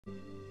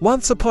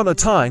Once upon a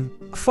time,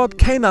 a frog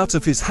came out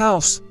of his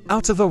house,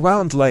 out of a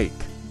round lake.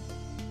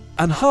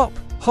 And hop,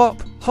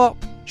 hop, hop,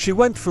 she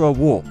went for a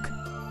walk.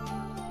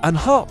 And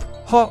hop,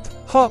 hop,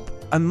 hop,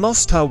 and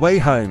lost her way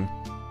home.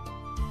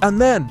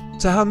 And then,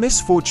 to her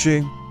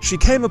misfortune, she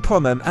came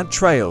upon an ant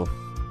trail.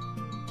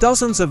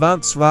 Dozens of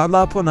ants ran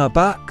up on her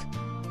back.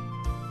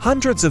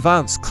 Hundreds of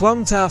ants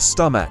clung to her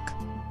stomach.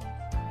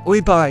 "Oi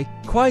bye,"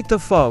 cried the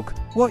frog,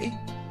 "what?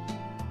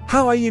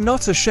 How are you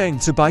not ashamed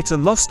to bite a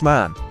lost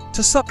man,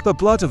 to suck the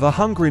blood of a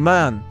hungry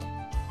man?"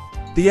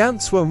 The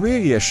ants were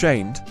really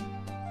ashamed.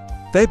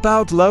 They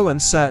bowed low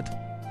and said,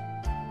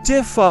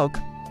 "Dear frog,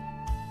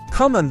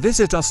 come and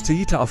visit us to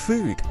eat our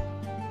food."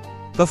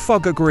 The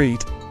frog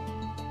agreed.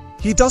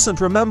 He doesn't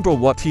remember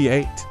what he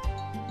ate.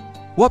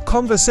 What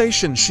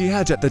conversation she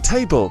had at the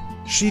table,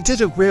 she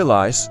didn't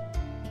realize.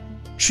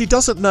 She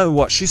doesn't know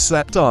what she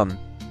slept on.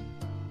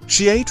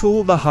 She ate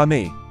all the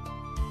honey.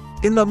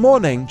 In the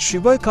morning, she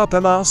woke up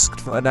and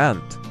asked for an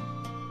ant.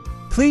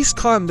 "Please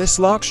climb this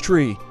larch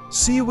tree,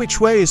 see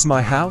which way is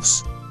my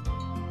house?"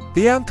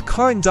 The ant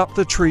climbed up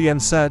the tree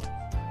and said,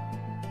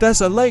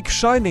 "There's a lake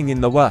shining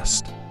in the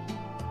west.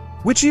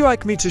 Would you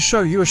like me to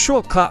show you a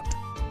shortcut?"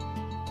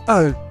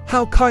 "Oh,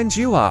 how kind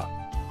you are."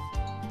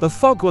 The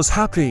frog was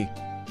happy.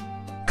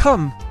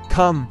 Come,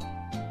 come.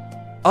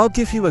 I'll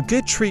give you a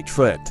good treat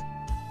for it."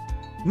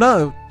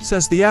 "No,"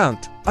 says the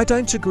ant, "I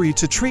don't agree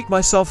to treat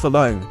myself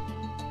alone.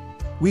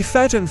 We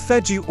fed and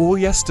fed you all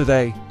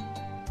yesterday.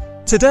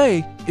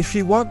 Today, if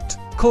you want,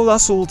 call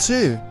us all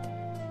too.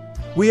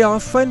 We are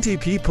friendly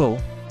people.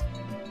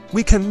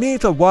 We can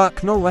neither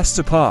work nor rest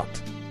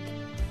apart."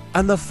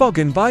 And the frog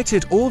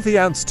invited all the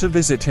ants to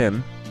visit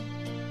him.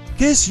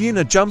 Here's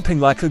Una jumping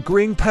like a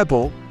green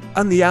pebble,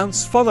 and the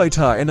ants followed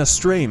her in a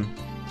stream.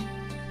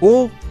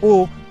 All,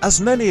 as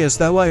many as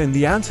there were in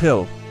the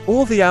anthill,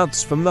 all the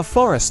ants from the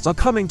forest are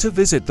coming to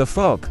visit the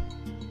frog.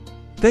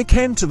 They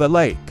came to the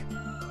lake.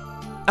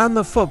 And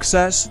the frog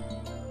says,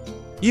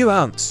 "You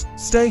ants,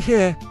 stay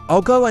here,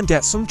 I'll go and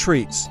get some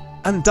treats,"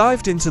 and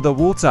dived into the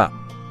water.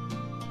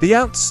 The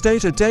ants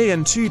stayed a day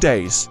and 2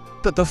 days,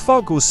 but the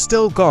frog was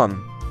still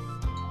gone.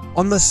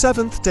 On the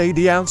 7th day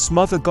the ant's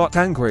mother got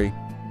angry.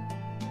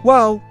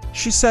 "Well,"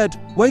 she said,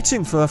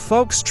 "waiting for a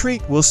frog's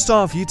treat will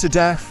starve you to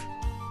death."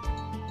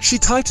 She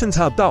tightened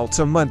her belt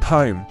and went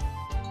home.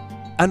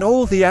 And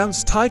all the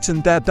ants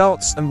tightened their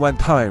belts and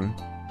went home.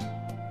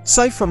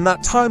 So from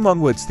that time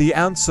onwards the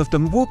ants have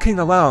been walking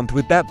around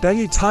with their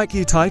belly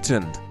tightly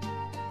tightened.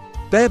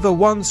 They're the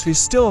ones who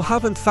still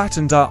haven't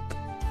fattened up.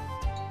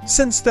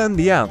 Since then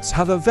the ants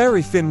have a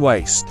very thin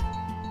waist.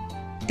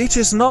 It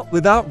is not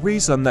without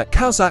reason that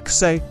Kazakhs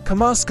say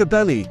 "Kamaska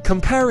belly,"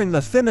 comparing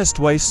the thinnest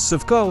waists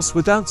of girls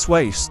with ants'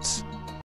 waists.